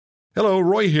Hello,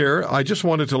 Roy here. I just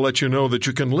wanted to let you know that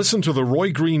you can listen to The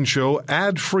Roy Green Show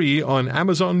ad-free on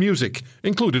Amazon Music,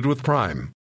 included with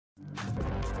Prime.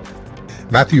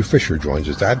 Matthew Fisher joins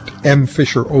us at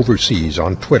mfisheroverseas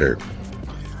on Twitter.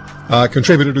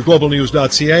 Contributor to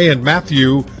globalnews.ca, and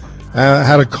Matthew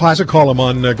had a classic column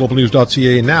on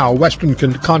globalnews.ca now. Western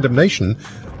condemnation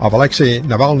of Alexei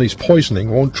Navalny's poisoning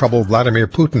won't trouble Vladimir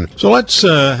Putin. So let's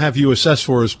have you assess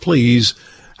for us, please,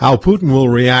 how Putin will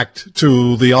react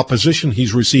to the opposition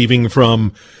he's receiving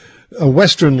from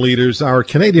Western leaders. Our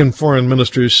Canadian foreign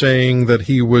minister saying that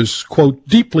he was, quote,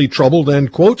 deeply troubled,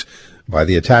 end quote, by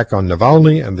the attack on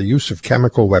Navalny, and the use of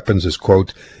chemical weapons is,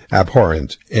 quote,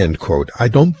 abhorrent, end quote. I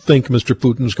don't think Mr.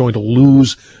 Putin's going to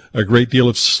lose a great deal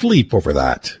of sleep over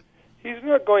that. He's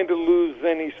not going to lose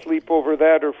any sleep over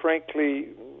that, or frankly,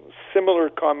 similar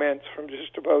comments from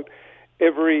just about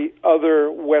every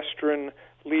other Western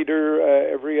leader,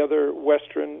 every other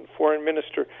Western foreign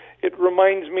minister. It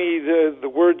reminds me the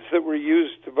words that were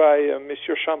used by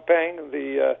Monsieur Champagne,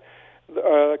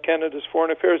 Canada's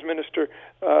foreign affairs minister,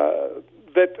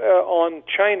 that on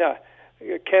China,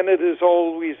 Canada is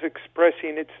always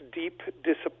expressing its deep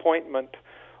disappointment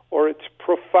or its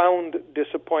profound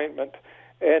disappointment,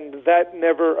 and that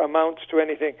never amounts to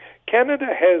anything. Canada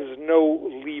has no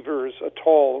levers at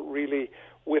all, really,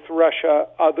 with Russia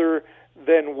other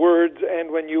than words,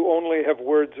 and when you only have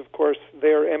words, of course,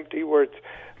 they're empty words.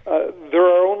 There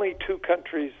are only two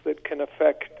countries that can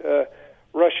affect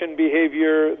Russian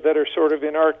behavior that are sort of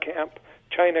in our camp.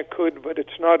 China could, but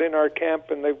it's not in our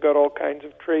camp, and they've got all kinds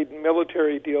of trade and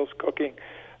military deals cooking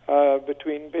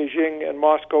between Beijing and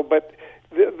Moscow. But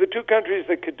the two countries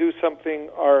that could do something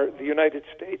are the United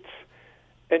States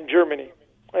and Germany.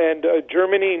 And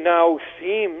Germany now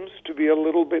seems to be a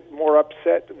little bit more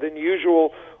upset than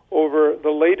usual over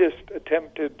the latest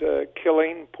attempted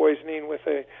killing, poisoning with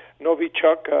a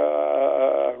Novichok,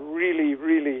 a really,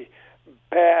 really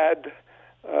bad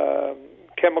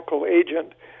chemical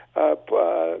agent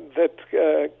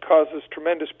that causes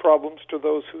tremendous problems to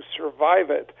those who survive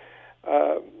it.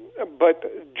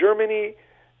 But Germany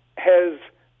has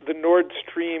the Nord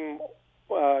Stream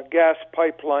gas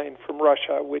pipeline from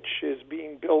Russia, which is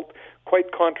being built,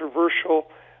 quite controversial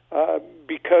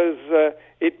because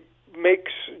it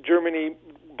makes Germany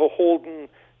beholden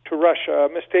to Russia, a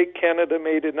mistake Canada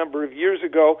made a number of years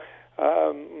ago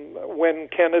when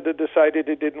Canada decided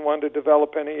it didn't want to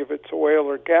develop any of its oil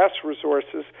or gas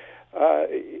resources.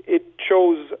 It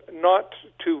chose not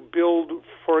to build,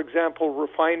 for example,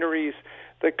 refineries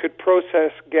that could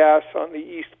process gas on the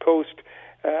East Coast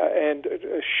and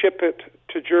ship it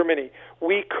to Germany.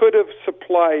 We could have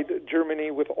supplied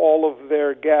Germany with all of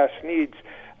their gas needs.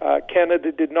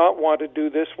 Canada did not want to do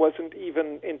this, wasn't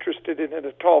even interested in it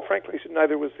at all. Frankly,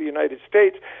 neither was the United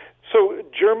States. So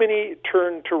Germany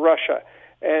turned to Russia,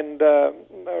 and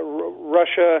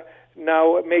Russia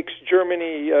now makes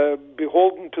Germany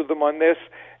beholden to them on this.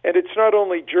 And it's not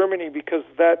only Germany, because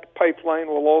that pipeline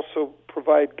will also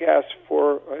provide gas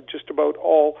for just about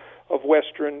all of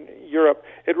Western Europe.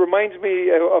 It reminds me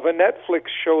of a Netflix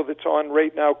show that's on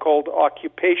right now called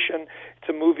Occupation. It's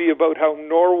a movie about how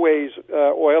Norway's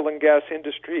oil and gas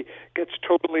industry gets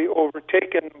totally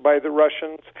overtaken by the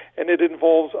Russians, and it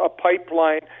involves a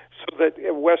pipeline so that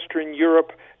Western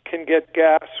Europe can get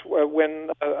gas when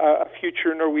a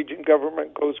future Norwegian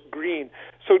government goes green.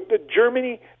 So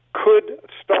Germany could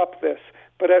stop this,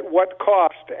 but at what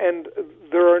cost? And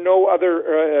there are no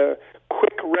other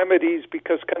quick remedies,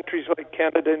 because countries like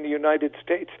Canada and the United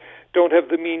States don't have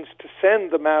the means to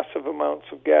send the massive amounts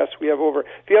of gas we have over.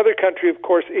 The other country, of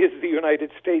course, is the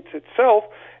United States itself,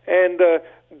 and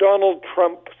Donald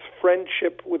Trump's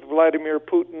friendship with Vladimir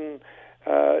Putin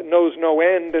knows no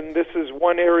end, and this is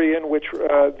one area in which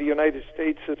the United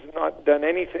States has not done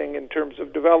anything in terms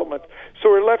of development. So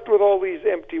we're left with all these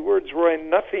empty words, Roy, and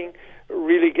nothing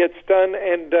really gets done.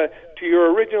 And to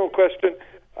your original question,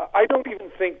 I don't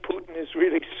even think Putin is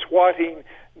really swatting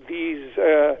these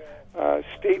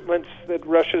statements that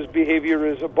Russia's behavior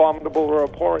is abominable or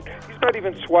abhorrent. He's not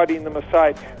even swatting them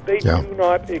aside. They do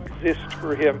not exist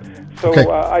for him.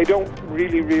 So I don't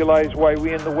really realize why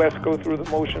we in the West go through the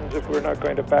motions if we're not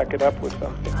going to back it up with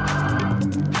something.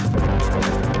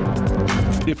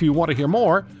 If you want to hear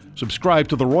more, subscribe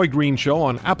to The Roy Green Show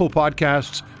on Apple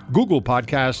Podcasts, Google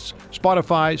Podcasts,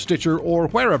 Spotify, Stitcher, or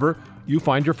wherever you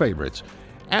find your favorites.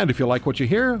 And if you like what you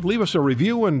hear, leave us a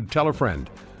review and tell a friend.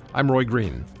 I'm Roy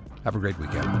Green. Have a great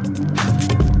weekend.